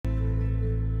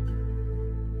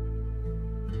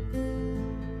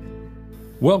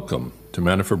Welcome to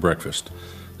Manna for Breakfast,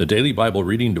 the daily Bible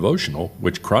reading devotional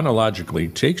which chronologically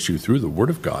takes you through the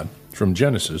Word of God from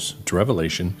Genesis to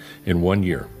Revelation in 1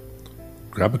 year.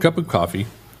 Grab a cup of coffee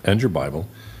and your Bible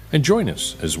and join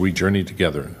us as we journey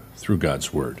together through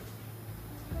God's Word.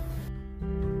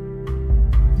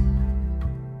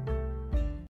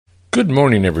 Good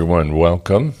morning, everyone.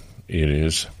 Welcome. It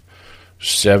is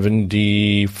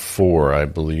 74, I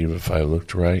believe, if I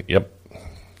looked right. Yep,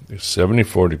 it's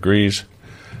 74 degrees.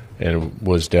 And it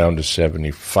was down to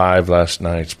 75 last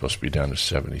night. It's supposed to be down to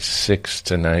 76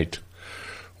 tonight.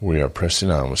 We are pressing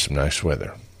on with some nice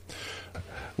weather.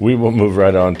 We will move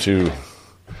right on to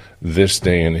this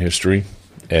day in history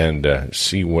and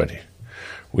see what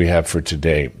we have for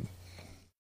today.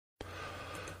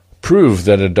 Prove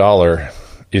that $1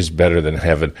 is better than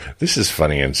heaven. This is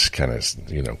funny and it's kind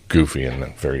of, goofy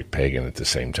and very pagan at the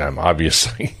same time,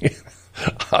 obviously.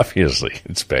 Obviously,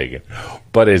 it's pagan,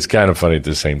 but it's kind of funny at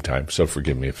the same time, so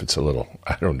forgive me if it's a little,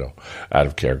 out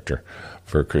of character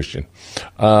for a Christian.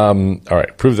 All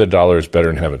right, prove that $1 is better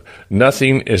than heaven.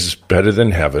 Nothing is better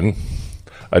than heaven.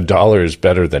 $1 is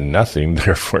better than nothing,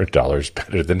 therefore $1 is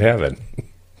better than heaven.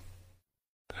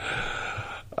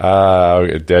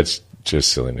 That's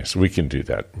just silliness. We can do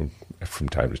that from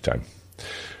time to time.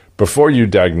 Before you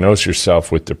diagnose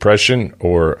yourself with depression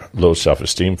or low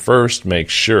self-esteem, first make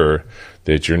sure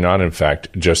that you're not, in fact,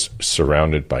 just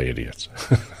surrounded by idiots.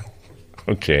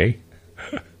 Okay.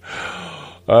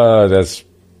 That's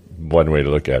one way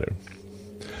to look at it.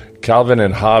 Calvin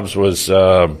and Hobbes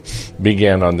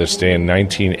began on this day in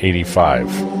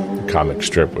 1985. The comic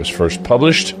strip was first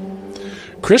published.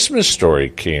 Christmas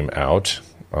Story came out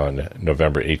on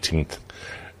November 18th,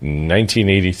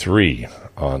 1983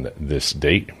 on this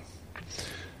date.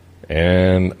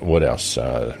 And what else?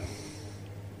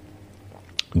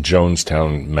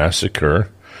 Jonestown Massacre,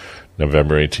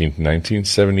 November 18th,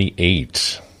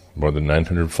 1978. More than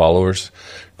 900 followers,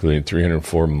 including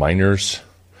 304 minors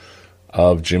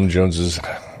of Jim Jones's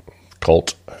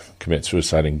cult, commit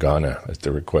suicide in Ghana at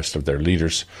the request of their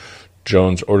leaders.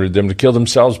 Jones ordered them to kill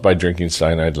themselves by drinking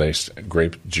cyanide-laced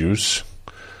grape juice.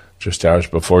 Just hours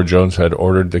before, Jones had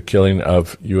ordered the killing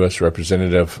of U.S.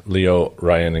 Representative Leo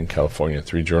Ryan in California,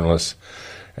 3 journalists,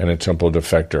 and a temple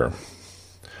defector.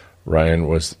 Ryan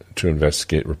was to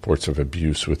investigate reports of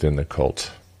abuse within the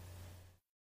cult.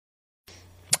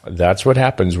 That's what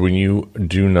happens when you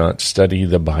do not study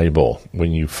the Bible,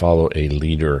 when you follow a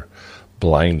leader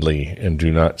blindly and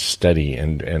do not study,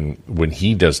 and when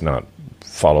he does not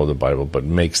follow the Bible but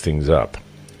makes things up,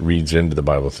 reads into the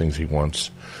Bible things he wants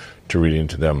to read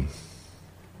into them.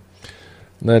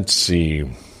 Let's see.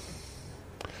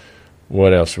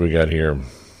 What else we got here?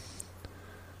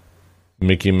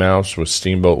 Mickey Mouse with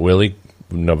Steamboat Willie,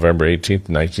 November 18th,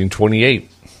 1928.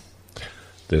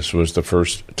 This was the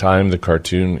first time the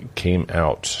cartoon came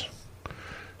out.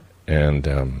 And,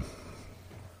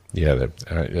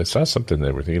 I saw something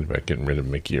they were thinking about getting rid of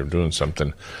Mickey or doing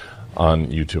something on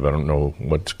YouTube. I don't know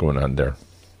what's going on there.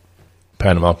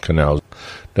 Panama Canal,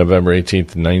 November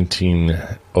 18th,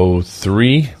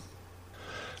 1903.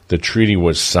 The treaty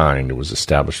was signed. It was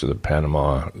established the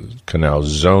Panama Canal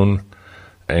Zone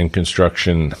and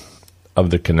construction of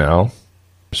the canal.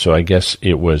 So I guess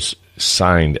it was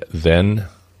signed then,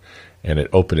 and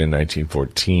it opened in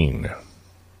 1914.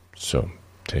 So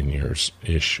 10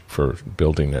 years-ish for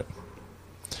building it.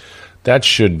 That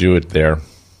should do it there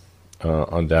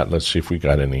on that. Let's see if we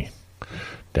got any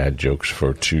dad jokes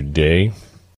for today.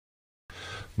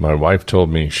 My wife told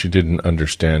me she didn't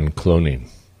understand cloning.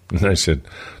 And I said,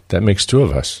 that makes 2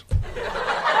 of us.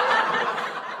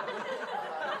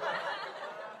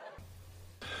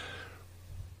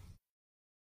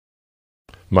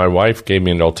 My wife gave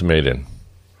me an ultimatum.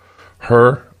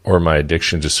 Her or my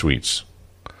addiction to sweets.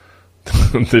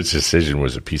 The decision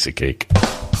was a piece of cake.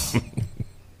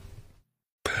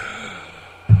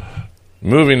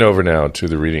 Moving over now to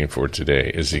the reading for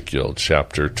today, Ezekiel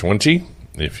chapter 20.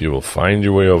 If you will find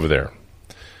your way over there,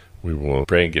 we will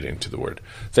pray and get into the Word.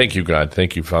 Thank you, God.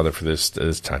 Thank you, Father, for this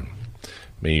time.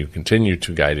 May you continue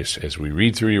to guide us as we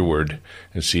read through your Word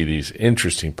and see these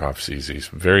interesting prophecies, these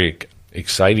very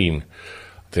exciting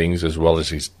things, as well as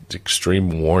these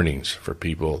extreme warnings for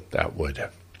people that would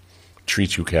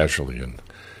treat you casually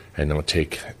and not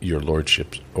take your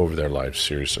lordship over their lives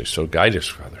seriously. So guide us,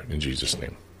 Father, in Jesus'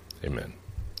 name. Amen.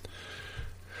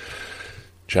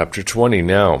 Chapter 20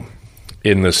 now.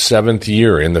 In the 7th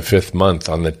year, in the 5th month,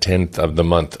 on the 10th of the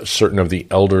month, certain of the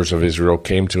elders of Israel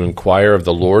came to inquire of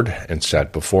the Lord and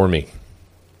sat before me.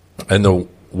 And the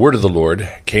word of the Lord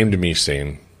came to me,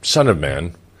 saying, Son of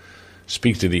man,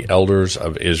 Speak to the elders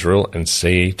of Israel and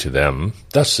say to them,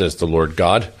 Thus says the Lord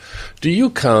God, Do you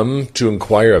come to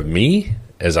inquire of me?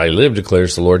 As I live,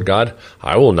 declares the Lord God,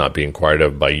 I will not be inquired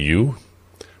of by you.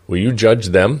 Will you judge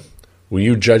them? Will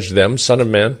you judge them, Son of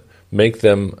man? Make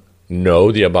them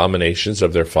know the abominations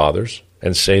of their fathers,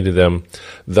 and say to them,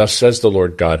 Thus says the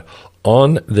Lord God,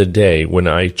 On the day when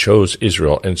I chose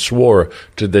Israel and swore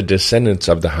to the descendants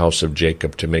of the house of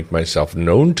Jacob to make myself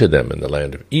known to them in the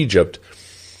land of Egypt,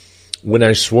 when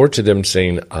I swore to them,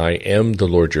 saying, I am the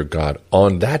Lord your God,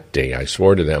 on that day I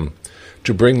swore to them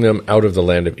to bring them out of the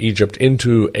land of Egypt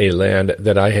into a land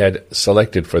that I had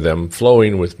selected for them,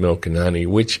 flowing with milk and honey,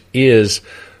 which is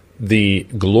the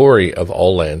glory of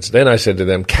all lands. Then I said to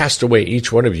them, Cast away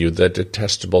each one of you the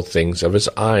detestable things of his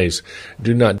eyes.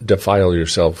 Do not defile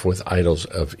yourself with idols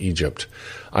of Egypt.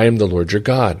 I am the Lord your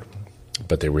God.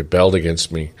 But they rebelled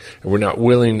against me and were not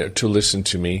willing to listen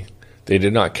to me. They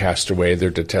did not cast away their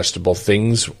detestable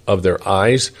things of their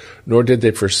eyes, nor did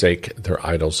they forsake their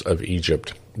idols of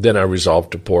Egypt. Then I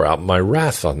resolved to pour out my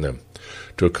wrath on them,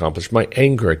 to accomplish my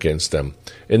anger against them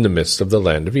in the midst of the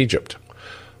land of Egypt.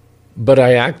 But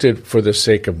I acted for the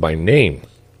sake of my name,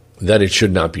 that it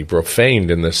should not be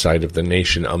profaned in the sight of the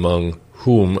nation among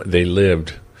whom they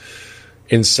lived,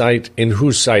 in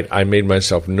whose sight I made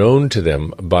myself known to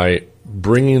them by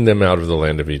bringing them out of the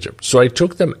land of Egypt. So I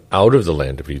took them out of the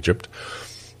land of Egypt,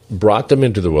 brought them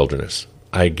into the wilderness.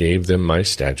 I gave them my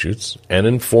statutes and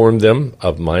informed them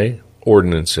of my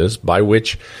ordinances, by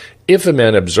which, if a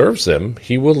man observes them,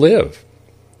 he will live.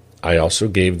 I also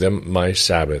gave them my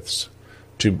Sabbaths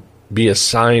to be a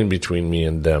sign between me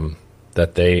and them,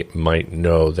 that they might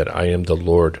know that I am the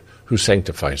Lord who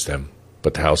sanctifies them.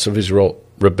 But the house of Israel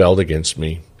rebelled against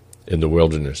me in the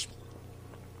wilderness.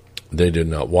 They did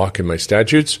not walk in my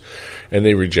statutes, and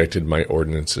they rejected my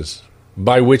ordinances,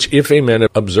 by which if a man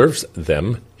observes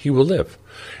them, he will live.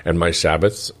 And my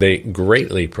Sabbaths they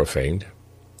greatly profaned.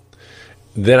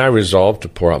 Then I resolved to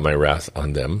pour out my wrath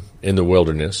on them in the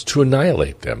wilderness, to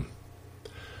annihilate them.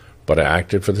 But I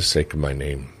acted for the sake of my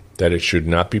name, that it should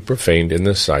not be profaned in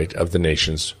the sight of the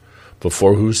nations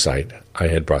before whose sight I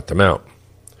had brought them out.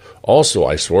 Also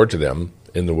I swore to them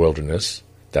in the wilderness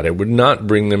that I would not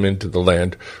bring them into the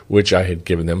land which I had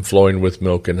given them, flowing with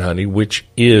milk and honey, which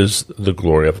is the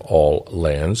glory of all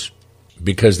lands,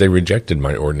 because they rejected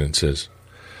my ordinances.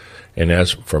 And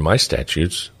as for my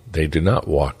statutes, they did not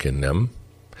walk in them.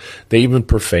 They even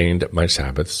profaned my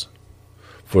Sabbaths,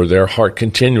 for their heart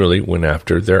continually went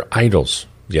after their idols.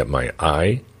 Yet my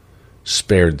eye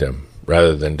spared them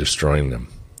rather than destroying them.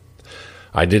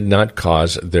 I did not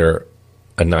cause their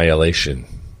annihilation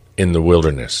in the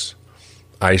wilderness.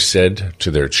 I said to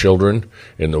their children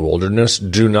in the wilderness,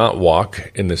 Do not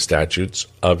walk in the statutes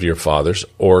of your fathers,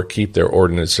 or keep their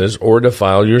ordinances, or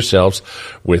defile yourselves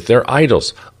with their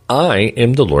idols. I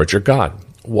am the Lord your God.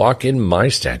 Walk in my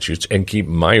statutes, and keep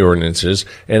my ordinances,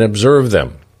 and observe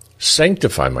them.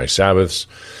 Sanctify my Sabbaths,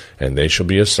 and they shall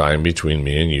be a sign between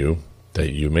me and you,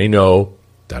 that you may know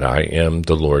that I am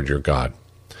the Lord your God.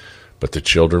 But the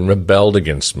children rebelled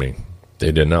against me.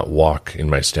 They did not walk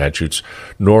in my statutes,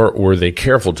 nor were they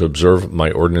careful to observe my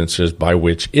ordinances, by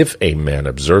which, if a man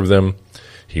observe them,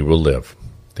 he will live.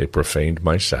 They profaned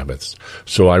my Sabbaths.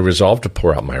 So I resolved to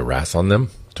pour out my wrath on them,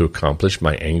 to accomplish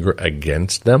my anger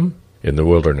against them in the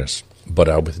wilderness. But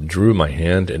I withdrew my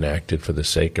hand and acted for the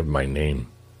sake of my name,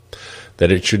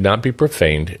 that it should not be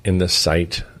profaned in the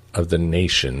sight of the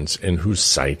nations in whose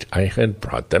sight I had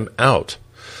brought them out.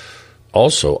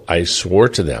 Also I swore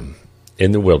to them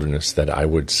in the wilderness that I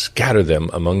would scatter them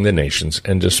among the nations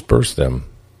and disperse them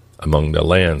among the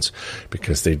lands,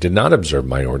 because they did not observe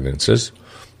my ordinances,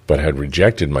 but had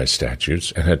rejected my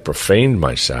statutes and had profaned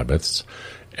my Sabbaths,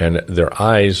 and their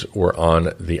eyes were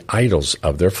on the idols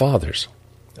of their fathers.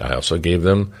 I also gave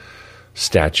them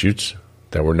statutes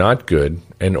that were not good,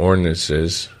 and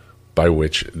ordinances by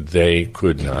which they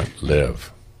could not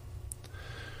live.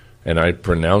 And I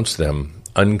pronounced them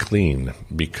unclean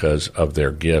because of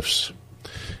their gifts,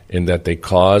 in that they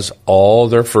cause all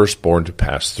their firstborn to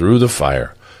pass through the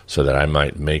fire, so that I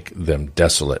might make them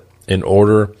desolate, in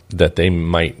order that they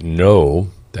might know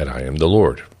that I am the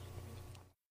Lord.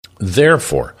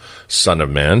 Therefore, Son of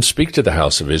man, speak to the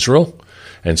house of Israel,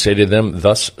 and say to them,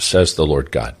 Thus says the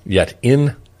Lord God, Yet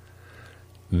in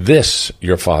this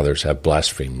your fathers have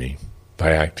blasphemed me,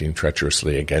 by acting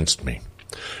treacherously against me.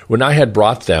 When I had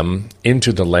brought them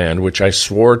into the land which I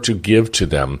swore to give to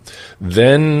them,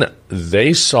 then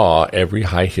they saw every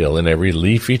high hill and every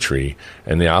leafy tree,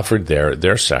 and they offered there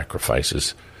their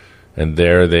sacrifices, and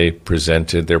there they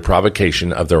presented their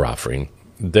provocation of their offering.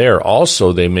 There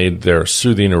also they made their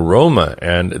soothing aroma,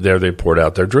 and there they poured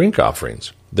out their drink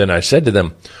offerings. Then I said to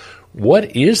them,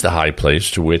 what is the high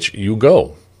place to which you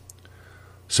go?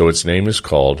 So its name is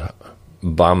called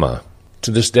Bama to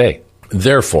this day.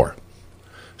 Therefore,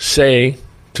 say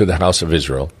to the house of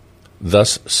Israel,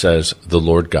 thus says the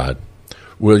Lord God,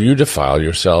 will you defile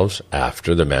yourselves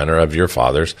after the manner of your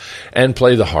fathers, and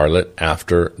play the harlot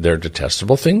after their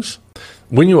detestable things?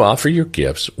 When you offer your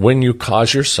gifts, when you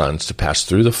cause your sons to pass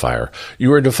through the fire,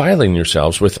 you are defiling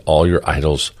yourselves with all your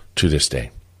idols to this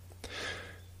day.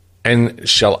 And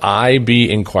shall I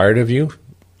be inquired of you,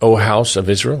 O house of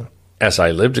Israel? As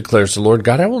I live, declares the Lord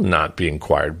God, I will not be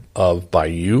inquired of by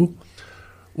you.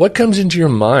 What comes into your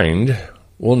mind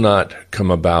will not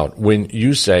come about when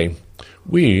you say,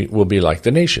 we will be like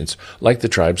the nations, like the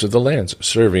tribes of the lands,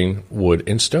 serving wood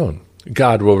and stone.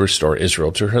 God will restore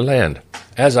Israel to her land.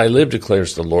 As I live,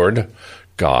 declares the Lord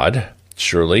God,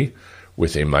 surely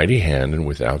with a mighty hand and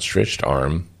with outstretched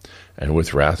arm and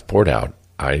with wrath poured out,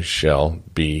 I shall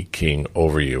be king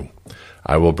over you.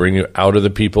 I will bring you out of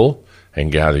the people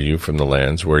and gather you from the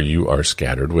lands where you are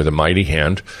scattered with a mighty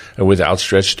hand and with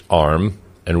outstretched arm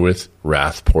and with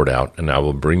wrath poured out. And I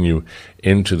will bring you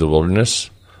into the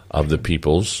wilderness of the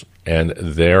peoples, and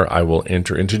there I will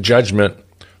enter into judgment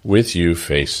with you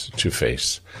face to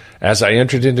face, as I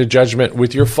entered into judgment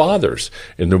with your fathers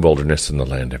in the wilderness in the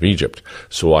land of Egypt.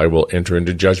 So I will enter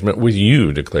into judgment with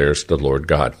you, declares the Lord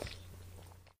God.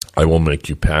 I will make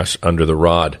you pass under the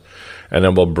rod, and I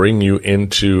will bring you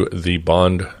into the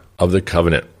bond of the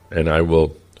covenant, and I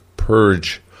will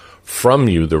purge from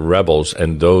you the rebels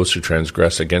and those who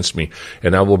transgress against me,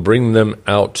 and I will bring them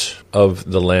out of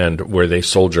the land where they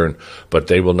sojourn, but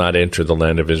they will not enter the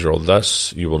land of Israel.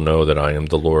 Thus you will know that I am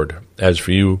the Lord. As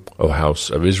for you, O house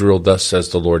of Israel, thus says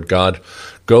the Lord God,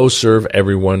 go serve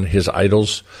everyone his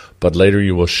idols, but later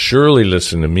you will surely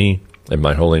listen to me and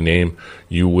my holy name.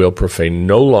 You will profane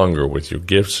no longer with your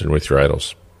gifts and with your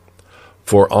idols.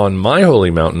 For on my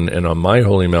holy mountain and on my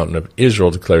holy mountain of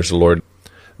Israel, declares the Lord,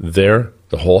 there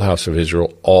the whole house of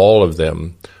Israel, all of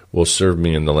them will serve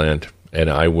me in the land, and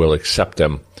I will accept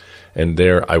them. And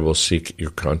there I will seek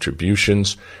your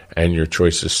contributions and your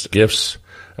choicest gifts,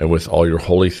 and with all your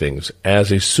holy things.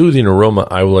 As a soothing aroma,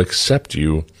 I will accept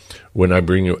you when I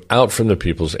bring you out from the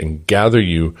peoples and gather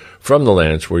you from the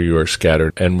lands where you are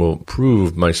scattered, and will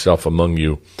prove myself among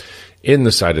you in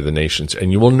the sight of the nations.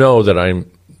 And you will know that I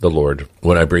am the Lord,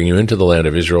 when I bring you into the land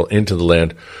of Israel, into the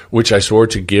land which I swore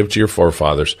to give to your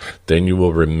forefathers. Then you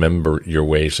will remember your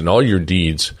ways and all your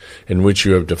deeds in which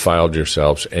you have defiled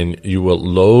yourselves, and you will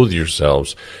loathe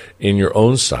yourselves in your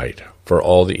own sight for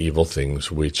all the evil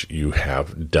things which you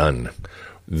have done.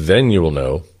 Then you will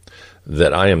know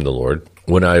that I am the Lord,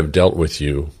 when I have dealt with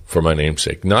you for my name's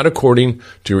sake, not according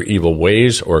to your evil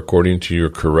ways or according to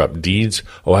your corrupt deeds,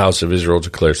 O house of Israel,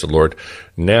 declares the Lord.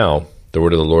 Now the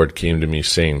word of the Lord came to me,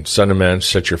 saying, Son of man,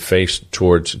 set your face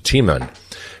towards Teman,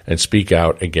 and speak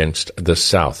out against the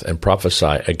south, and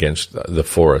prophesy against the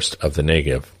forest of the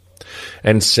Negev.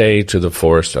 And say to the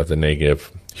forest of the Negev,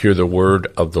 hear the word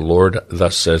of the Lord.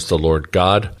 Thus says the Lord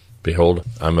God, behold,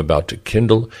 I am about to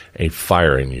kindle a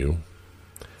fire in you,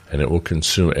 and it will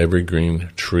consume every green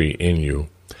tree in you,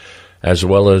 as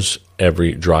well as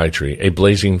every dry tree, a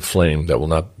blazing flame that will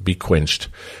not be quenched,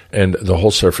 and the whole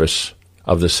surface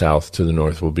of the south to the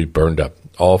north will be burned up.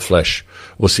 All flesh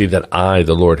will see that I,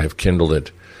 the Lord, have kindled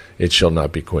it. It shall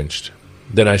not be quenched.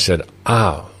 Then I said,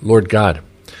 Lord God,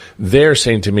 they're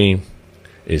saying to me,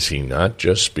 is he not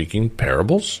just speaking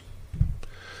parables?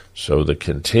 So the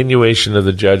continuation of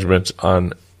the judgments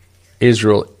on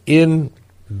Israel in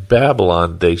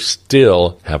Babylon, they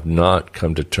still have not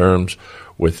come to terms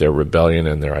with their rebellion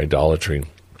and their idolatry.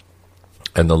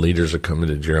 And the leaders are coming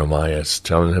to Jeremiah,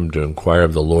 telling him to inquire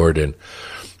of the Lord,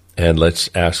 and let's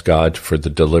ask God for the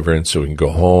deliverance so we can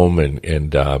go home and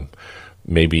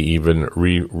maybe even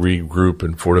regroup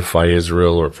and fortify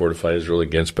Israel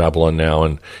against Babylon now.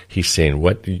 And he's saying,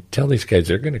 what? Tell these guys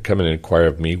they're going to come and inquire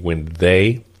of me when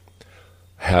they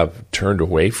have turned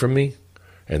away from me,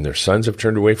 and their sons have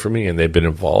turned away from me, and they've been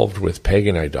involved with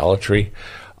pagan idolatry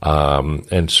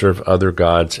and serve other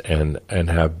gods and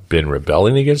have been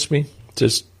rebelling against me.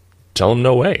 Just tell them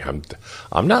no way.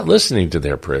 I'm not listening to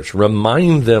their prayers.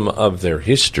 Remind them of their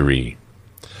history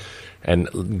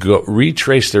and go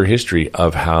retrace their history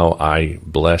of how I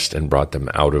blessed and brought them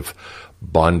out of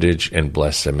bondage and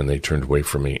blessed them, and they turned away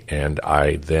from me. And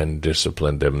I then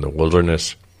disciplined them in the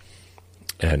wilderness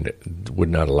and would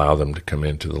not allow them to come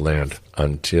into the land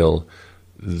until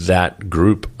that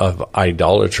group of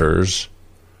idolaters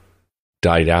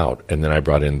died out. And then I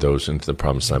brought in those into the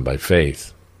promised land by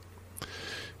faith.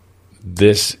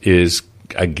 this is,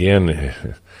 again,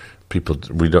 people,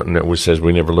 we don't know, it says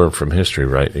we never learn from history,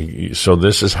 right? So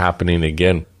this is happening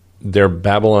again. Their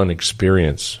Babylon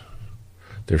experience,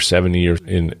 their 70 years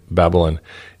in Babylon,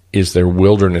 is their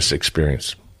wilderness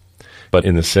experience. But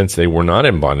in the sense they were not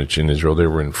in bondage in Israel, they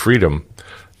were in freedom.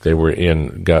 They were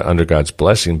in God, under God's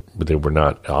blessing, but they were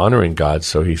not honoring God.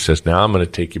 So he says, now I'm going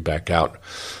to take you back out,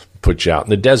 put you out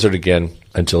in the desert again,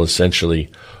 until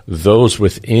essentially those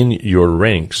within your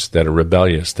ranks that are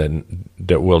rebellious,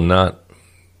 that will not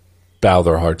bow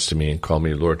their hearts to me and call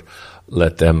me Lord,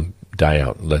 let them die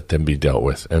out, let them be dealt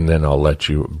with, and then I'll let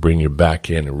you, bring you back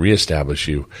in and reestablish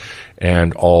you,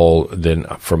 and all then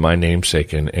for my name's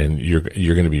sake, and you're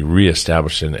going to be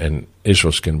reestablished, and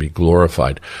Israel's going to be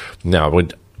glorified. Now,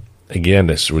 again,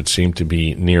 this would seem to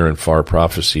be near and far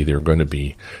prophecy. They're going to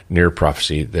be near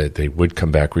prophecy that they would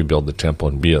come back, rebuild the temple,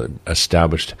 and be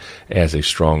established as a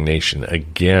strong nation,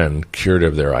 again, cured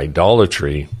of their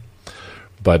idolatry,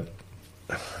 but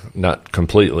not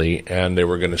completely, and they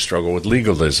were going to struggle with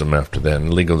legalism after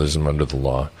then, legalism under the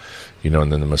law,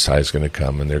 and then the Messiah is going to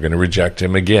come, and they're going to reject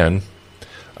him again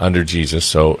under Jesus.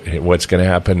 So what's going to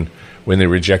happen when they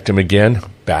reject him again?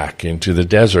 Back into the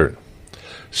desert.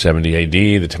 70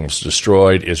 A.D., the temple's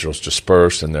destroyed, Israel's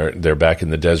dispersed, and they're back in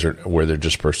the desert where they're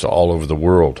dispersed all over the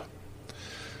world.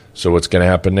 So what's going to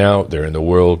happen now? They're in the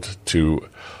world to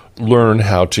learn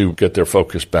how to get their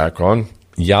focus back on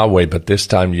Yahweh, but this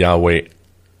time Yahweh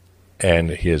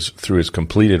and through his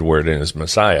completed word in his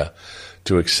Messiah,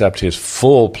 to accept his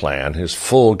full plan, his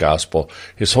full gospel,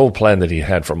 his whole plan that he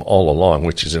had from all along,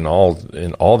 which is in all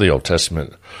the Old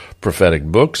Testament prophetic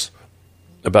books,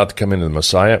 about to come into the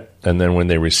Messiah. And then when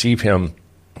they receive him,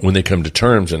 when they come to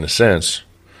terms, in a sense,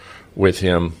 with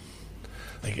him,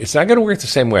 it's not going to work the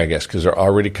same way, I guess, because they're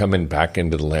already coming back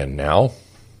into the land now.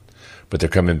 But they're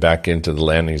coming back into the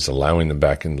land, and he's allowing them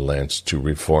back into the lands to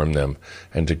reform them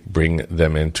and to bring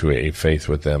them into a faith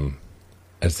with them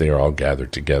as they are all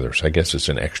gathered together. So I guess it's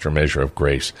an extra measure of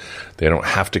grace. They don't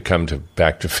have to come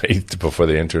back to faith before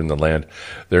they enter in the land.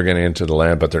 They're going to enter the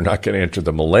land, but they're not going to enter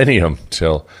the millennium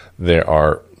till they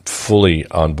are fully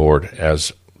on board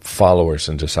as followers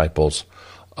and disciples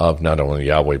of not only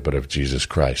Yahweh, but of Jesus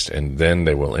Christ. And then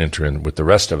they will enter in with the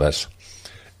rest of us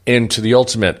into the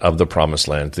ultimate of the promised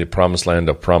land, the promised land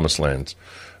of promised lands,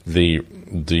 the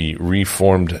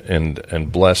reformed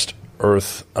and blessed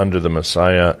earth under the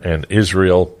Messiah and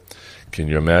Israel. Can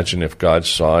you imagine if God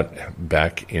saw it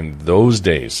back in those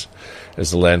days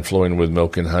as the land flowing with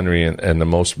milk and honey, and the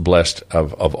most blessed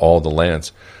of all the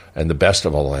lands and the best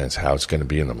of all the lands, how it's going to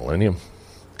be in the millennium?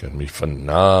 It's going to be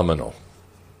phenomenal.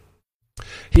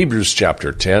 Hebrews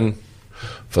chapter 10,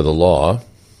 for the law,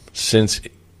 since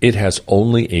it has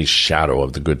only a shadow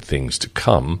of the good things to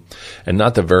come, and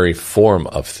not the very form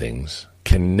of things,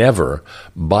 can never,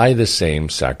 by the same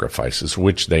sacrifices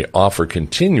which they offer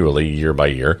continually year by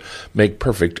year, make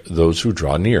perfect those who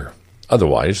draw near.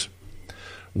 Otherwise,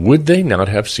 would they not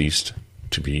have ceased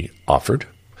to be offered?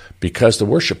 Because the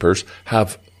worshippers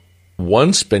have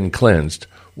once been cleansed,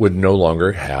 would no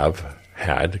longer have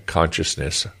had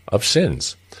consciousness of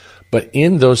sins. But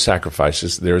in those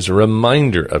sacrifices, there is a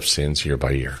reminder of sins year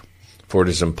by year. For it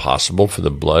is impossible for the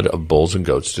blood of bulls and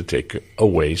goats to take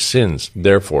away sins.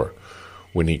 Therefore,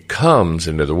 when he comes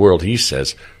into the world, he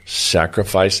says,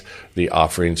 sacrifice the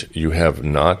offerings you have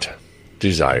not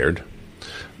desired,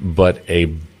 but a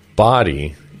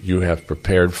body you have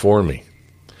prepared for me.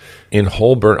 In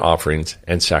whole burnt offerings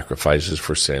and sacrifices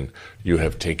for sin, you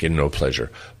have taken no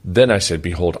pleasure. Then I said,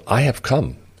 behold, I have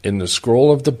come. In the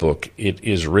scroll of the book, it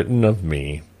is written of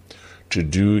me to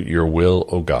do your will,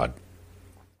 O God.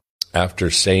 After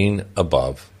saying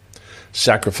above,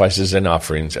 sacrifices and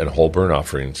offerings and whole burnt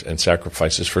offerings and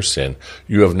sacrifices for sin,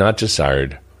 you have not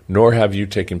desired, nor have you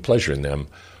taken pleasure in them,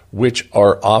 which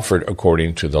are offered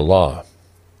according to the law.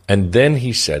 And then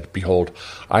he said, behold,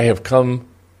 I have come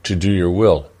to do your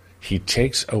will. He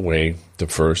takes away the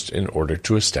first in order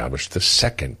to establish the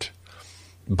second.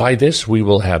 By this we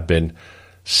will have been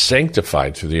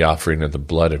sanctified through the offering of the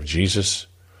blood of Jesus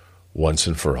once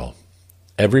and for all.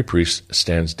 Every priest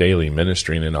stands daily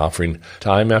ministering and offering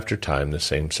time after time the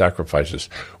same sacrifices,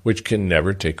 which can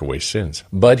never take away sins.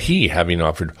 But he, having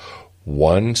offered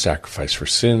one sacrifice for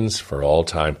sins for all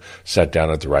time, sat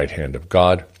down at the right hand of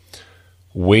God,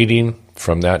 waiting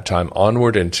from that time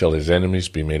onward until his enemies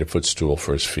be made a footstool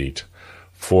for his feet.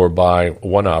 For by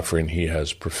one offering he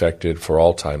has perfected for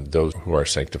all time those who are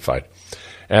sanctified.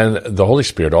 And the Holy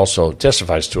Spirit also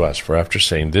testifies to us, for after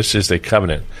saying, this is the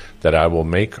covenant that I will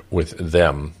make with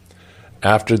them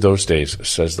after those days,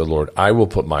 says the Lord, I will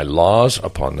put my laws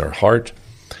upon their heart,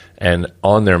 and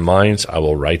on their minds I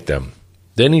will write them.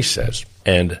 Then he says,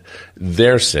 and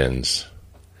their sins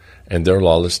and their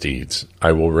lawless deeds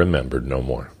I will remember no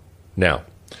more. Now,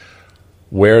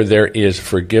 where there is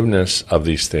forgiveness of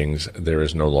these things, there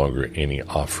is no longer any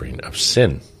offering of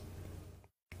sin.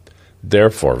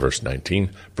 Therefore, verse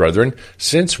 19, brethren,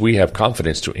 since we have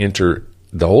confidence to enter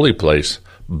the holy place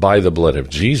by the blood of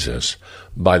Jesus,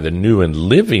 by the new and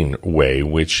living way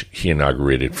which he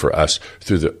inaugurated for us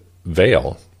through the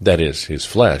veil, that is, his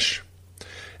flesh,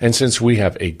 and since we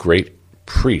have a great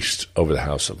priest over the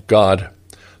house of God,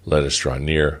 let us draw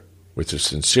near with a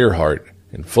sincere heart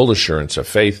in full assurance of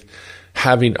faith,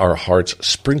 having our hearts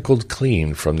sprinkled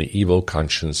clean from the evil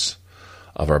conscience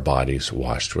of our bodies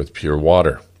washed with pure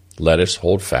water. Let us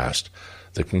hold fast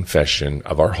the confession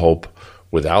of our hope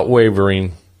without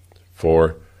wavering,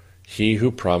 for he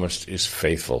who promised is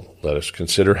faithful. Let us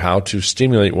consider how to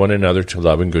stimulate one another to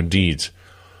love and good deeds,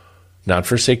 not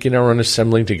forsaking our own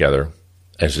assembling together,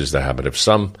 as is the habit of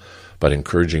some, but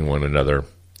encouraging one another,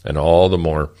 and all the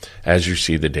more as you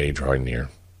see the day drawing near.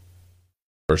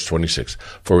 Verse 26,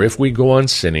 for if we go on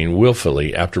sinning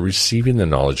willfully after receiving the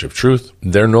knowledge of truth,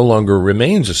 there no longer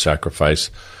remains a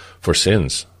sacrifice for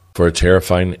sins, for a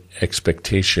terrifying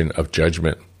expectation of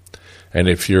judgment, and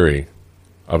a fury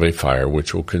of a fire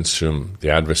which will consume the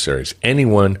adversaries.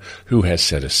 Anyone who has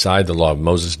set aside the law of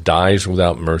Moses dies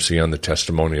without mercy on the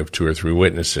testimony of 2 or 3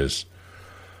 witnesses.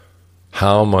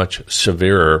 How much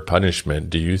severer punishment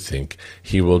do you think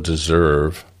he will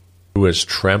deserve who has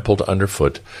trampled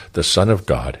underfoot the Son of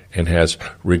God and has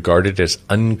regarded as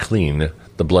unclean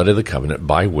the blood of the covenant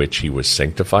by which he was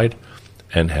sanctified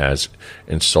and has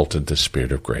insulted the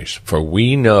Spirit of grace? For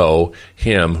we know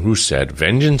him who said,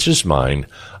 vengeance is mine,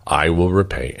 I will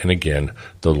repay. And again,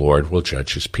 the Lord will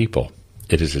judge his people.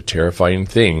 It is a terrifying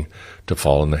thing to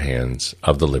fall in the hands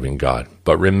of the living God.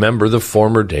 But remember the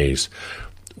former days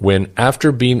when,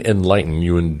 after being enlightened,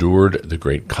 you endured the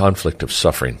great conflict of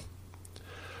suffering,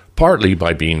 partly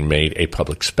by being made a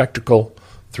public spectacle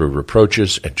through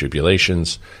reproaches and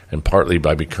tribulations, and partly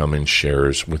by becoming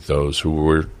sharers with those who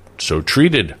were so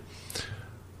treated.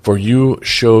 For you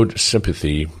showed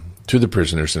sympathy to the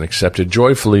prisoners and accepted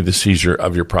joyfully the seizure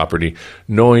of your property,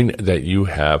 knowing that you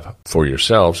have for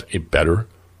yourselves a better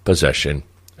possession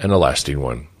and a lasting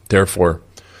one. Therefore,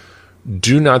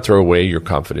 do not throw away your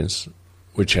confidence,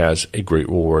 which has a great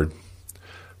reward,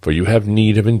 for you have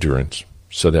need of endurance,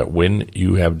 so that when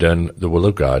you have done the will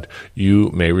of God, you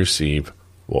may receive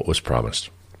what was promised.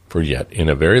 For yet in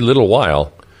a very little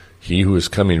while, he who is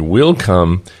coming will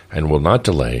come and will not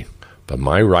delay, but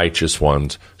my righteous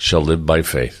ones shall live by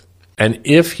faith. And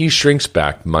if he shrinks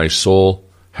back, my soul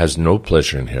has no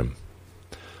pleasure in him.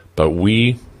 But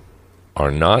we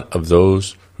are not of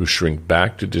those who shrink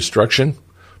back to destruction,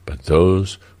 but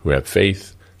those who have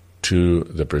faith to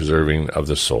the preserving of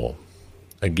the soul.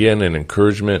 Again, an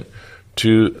encouragement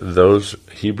to those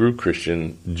Hebrew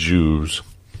Christian Jews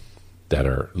that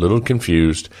are a little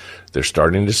confused. They're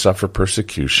starting to suffer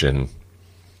persecution.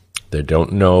 They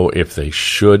don't know if they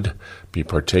should be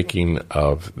partaking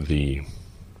of the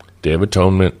Day of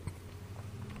Atonement.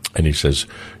 And he says,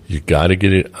 you got to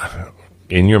get it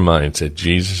in your minds that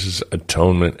Jesus'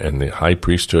 atonement and the high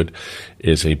priesthood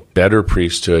is a better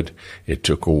priesthood. It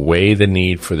took away the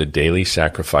need for the daily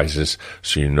sacrifices,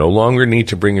 so you no longer need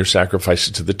to bring your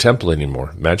sacrifices to the temple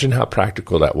anymore. Imagine how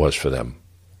practical that was for them.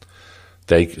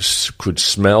 They could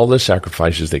smell the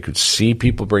sacrifices. They could see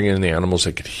people bringing in the animals.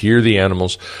 They could hear the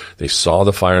animals. They saw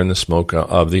the fire and the smoke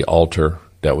of the altar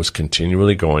that was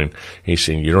continually going. He's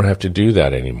saying, you don't have to do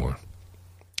that anymore.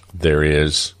 There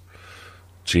is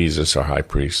Jesus, our high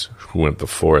priest, who went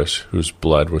before us, whose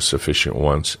blood was sufficient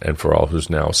once and for all, who's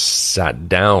now sat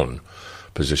down,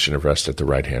 position of rest at the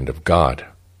right hand of God.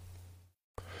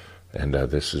 And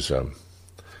this is,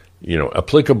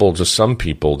 applicable to some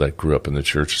people that grew up in the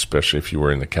church, especially if you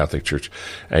were in the Catholic Church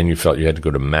and you felt you had to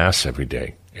go to Mass every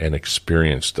day and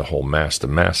experience the whole Mass. The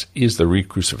Mass is the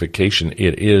re-crucifixion.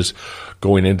 It is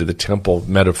going into the temple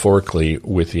metaphorically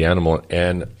with the animal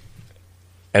and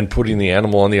putting the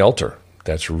animal on the altar.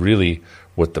 That's really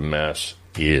what the Mass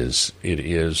is. It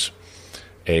is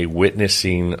a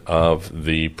witnessing of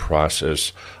the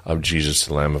process of Jesus,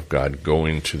 the Lamb of God,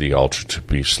 going to the altar to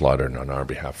be slaughtered on our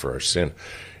behalf for our sin.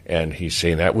 And he's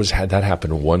saying that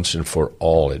happened once and for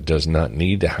all. It does not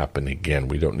need to happen again.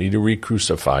 We don't need to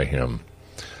re-crucify him.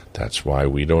 That's why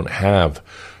we don't have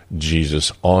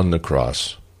Jesus on the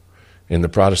cross. In the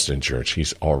Protestant church,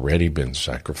 he's already been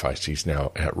sacrificed. He's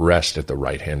now at rest at the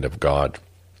right hand of God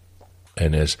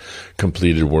and has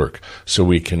completed work. So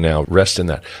we can now rest in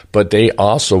that. But they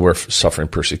also were suffering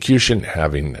persecution,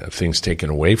 having things taken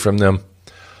away from them.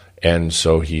 And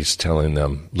so he's telling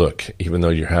them, look, even though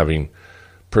you're having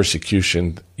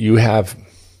persecution, you have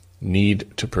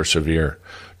need to persevere.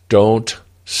 Don't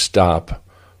stop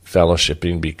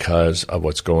fellowshipping because of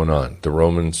what's going on.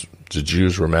 The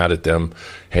Jews were mad at them.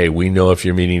 Hey, we know if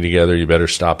you're meeting together, you better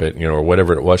stop it, or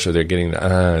whatever it was. So they're getting,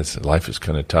 life is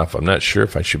kind of tough. I'm not sure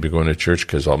if I should be going to church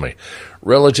because all my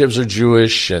relatives are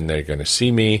Jewish and they're going to see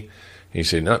me. And he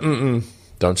said, no,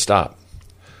 don't stop.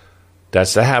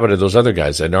 That's the habit of those other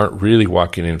guys that aren't really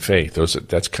walking in faith.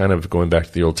 That's kind of going back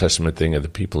to the Old Testament thing of the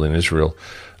people in Israel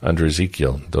under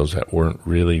Ezekiel, those that weren't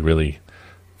really, really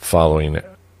following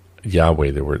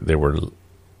Yahweh. They were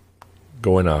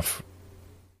going off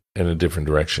in a different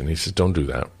direction. He says, don't do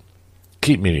that.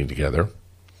 Keep meeting together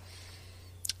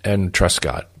and trust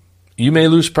God. You may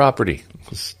lose property.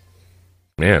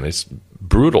 Man, it's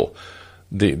brutal.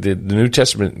 The New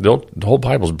Testament, the whole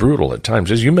Bible is brutal at times.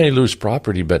 It says you may lose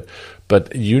property, but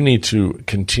you need to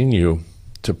continue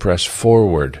to press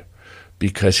forward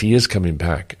because he is coming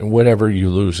back. And whatever you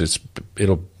lose,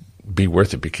 it'll be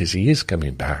worth it because he is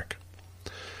coming back.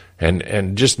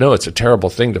 And just know it's a terrible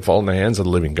thing to fall in the hands of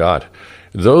the living God.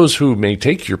 Those who may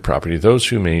take your property, those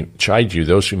who may chide you,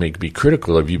 those who may be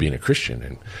critical of you being a Christian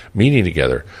and meeting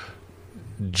together,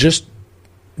 just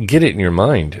get it in your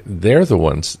mind. They're the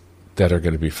ones that are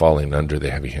going to be falling under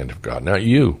the heavy hand of God, not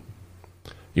you,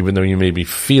 even though you may be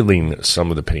feeling some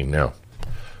of the pain now.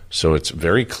 So it's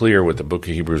very clear what the book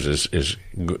of Hebrews is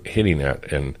hitting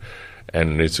at, and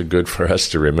it's good for us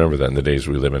to remember that in the days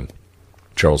we live in.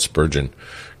 Charles Spurgeon,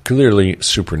 clearly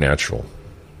supernatural.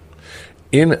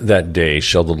 In that day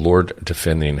shall the Lord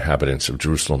defend the inhabitants of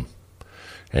Jerusalem,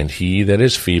 and he that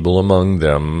is feeble among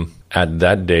them at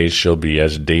that day shall be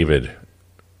as David,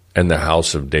 and the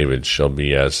house of David shall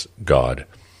be as God,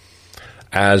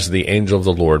 as the angel of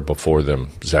the Lord before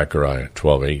them. Zechariah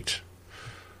 12:8.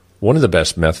 One of the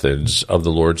best methods of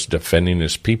the Lord's defending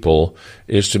his people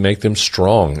is to make them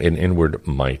strong in inward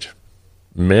might.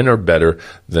 Men are better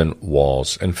than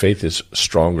walls, and faith is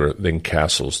stronger than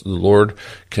castles. The Lord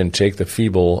can take the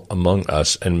feeble among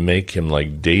us and make him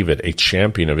like David, a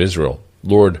champion of Israel.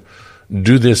 Lord,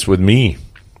 do this with me.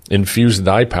 Infuse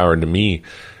thy power into me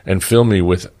and fill me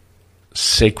with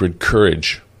sacred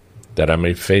courage that I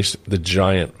may face the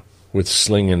giant with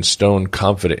sling and stone,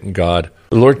 confident in God.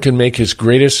 The Lord can make his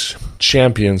greatest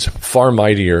champions far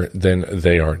mightier than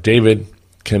they are. David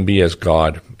can be as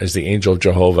God, as the angel of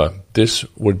Jehovah. This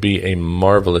would be a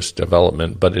marvelous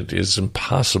development, but it is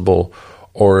impossible,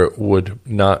 or it would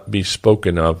not be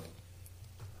spoken of.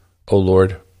 O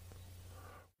Lord,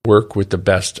 work with the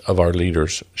best of our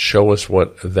leaders. Show us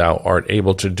what thou art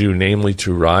able to do, namely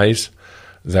to rise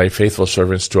thy faithful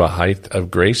servants to a height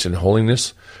of grace and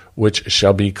holiness, which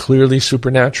shall be clearly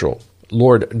supernatural.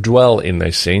 Lord, dwell in thy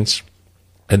saints,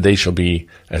 and they shall be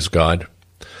as God.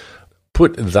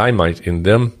 Put thy might in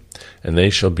them, and they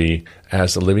shall be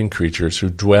as the living creatures who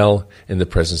dwell in the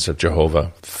presence of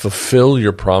Jehovah. Fulfill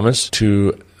your promise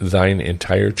to thine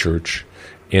entire church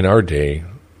in our day,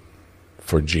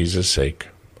 for Jesus' sake.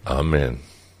 Amen.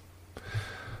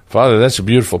 Father, that's a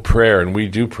beautiful prayer, and we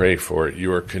do pray for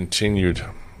your continued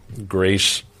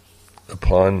grace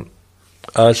upon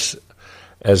us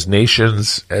as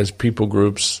nations, as people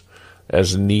groups,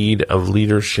 as need of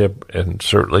leadership, and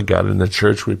certainly, God, in the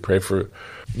church, we pray for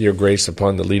your grace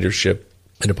upon the leadership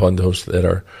and upon those that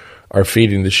are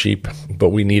feeding the sheep, but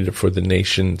we need it for the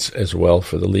nations as well,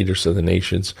 for the leaders of the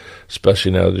nations,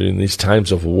 especially now in these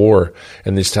times of war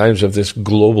and these times of this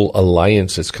global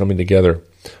alliance that's coming together.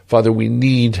 Father, we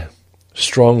need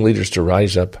strong leaders to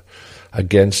rise up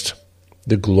against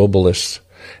the globalists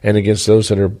and against those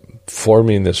that are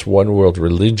forming this one world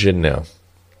religion now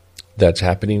that's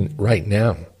happening right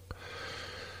now.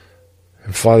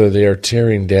 And Father, they are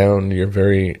tearing down your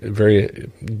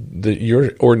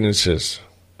your ordinances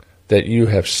that you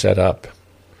have set up.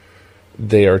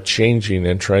 They are changing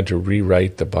and trying to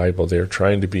rewrite the Bible. They are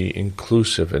trying to be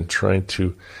inclusive and trying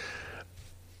to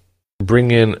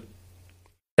bring in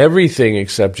everything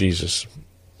except Jesus.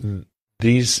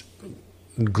 These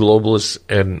globalists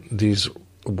and these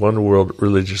one world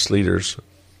religious leaders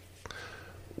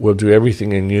will do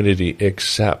everything in unity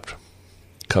except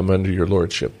come under your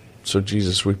lordship. So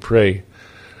Jesus, we pray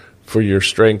for your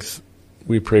strength.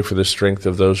 We pray for the strength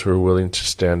of those who are willing to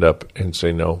stand up and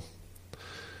say no.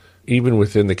 Even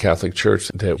within the Catholic Church,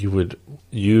 that you would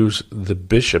use the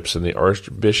bishops and the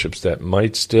archbishops that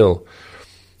might still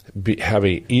have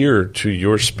an ear to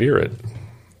your spirit,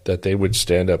 that they would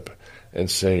stand up and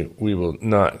say, we will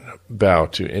not bow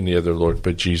to any other Lord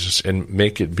but Jesus, and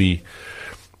make it be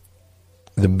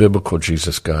the biblical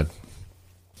Jesus, God.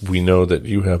 We know that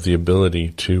you have the ability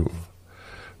to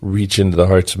reach into the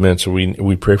hearts of men. So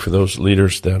we pray for those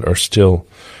leaders that are still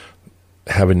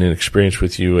having an experience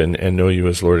with you and know you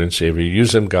as Lord and Savior.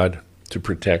 Use them, God, to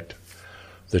protect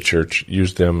the church.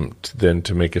 Use them then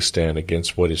to make a stand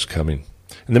against what is coming.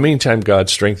 In the meantime, God,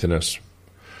 strengthen us.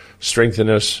 Strengthen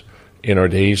us in our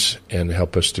days and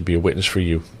help us to be a witness for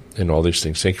you in all these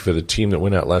things. Thank you for the team that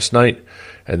went out last night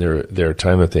and their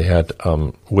time that they had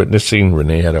witnessing.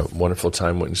 Renee had a wonderful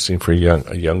time witnessing for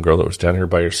a young girl that was down here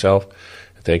by herself.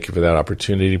 Thank you for that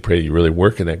opportunity. Pray that you really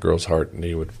work in that girl's heart and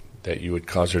that you would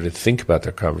cause her to think about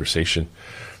that conversation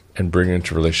and bring her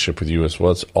into relationship with you, as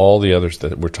well as all the others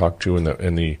that were talked to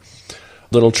in the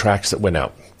little tracks that went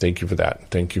out. Thank you for that.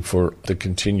 Thank you for the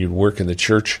continued work in the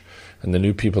church and the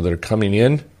new people that are coming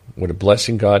in. What a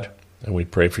blessing, God. And we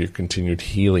pray for your continued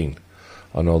healing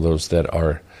on all those that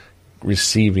are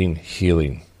receiving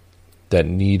healing, that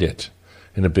need it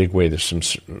in a big way. There's some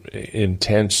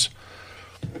intense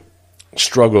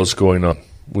struggles going on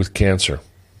with cancer.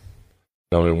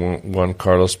 Not only Juan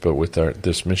Carlos, but with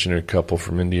this missionary couple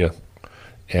from India,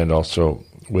 and also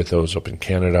with those up in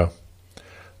Canada,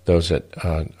 those that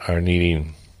are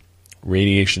needing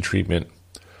radiation treatment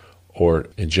or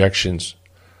injections.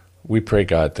 We pray,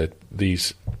 God, that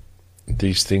these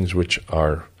things which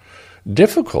are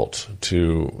difficult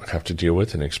to have to deal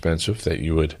with and expensive, that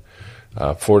you would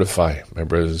fortify my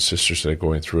brothers and sisters that are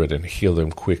going through it and heal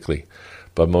them quickly.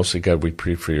 But mostly, God, we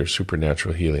pray for your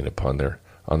supernatural healing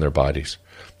on their bodies.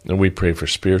 And we pray for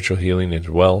spiritual healing as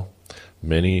well.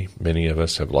 Many of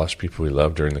us have lost people we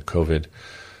love during the COVID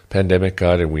pandemic,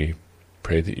 God, and we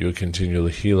pray that you would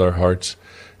continually heal our hearts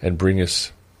and bring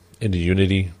us into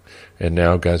unity. And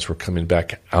now, God, as we're coming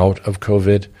back out of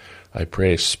COVID, I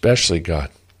pray especially, God,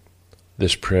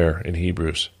 this prayer in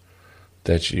Hebrews,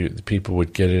 that the people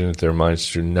would get it into their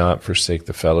minds to not forsake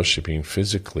the fellowshipping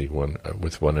physically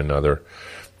with one another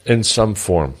in some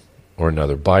form or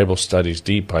another. Bible studies,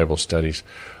 deep Bible studies,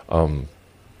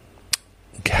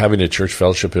 having a church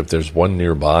fellowship if there's one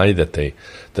nearby that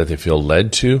they feel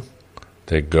led to,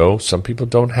 they go. Some people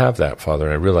don't have that, Father,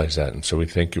 and I realize that, and so we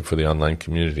thank you for the online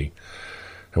community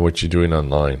and what you're doing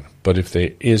online. But if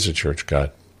there is a church,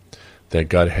 God, that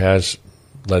God has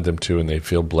led them to and they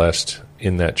feel blessed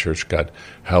in that church, God,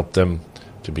 help them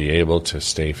to be able to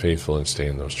stay faithful and stay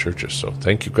in those churches. So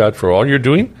thank you, God, for all you're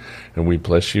doing, and we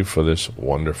bless you for this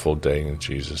wonderful day in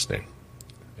Jesus' name.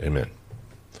 Amen.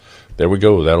 There we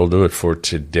go. That'll do it for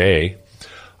today.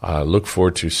 Look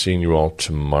forward to seeing you all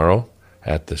tomorrow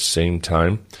at the same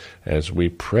time as we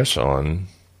press on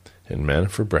in Manna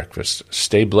for Breakfast.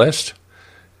 Stay blessed.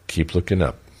 Keep looking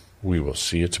up. We will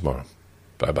see you tomorrow.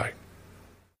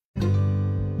 Bye-bye.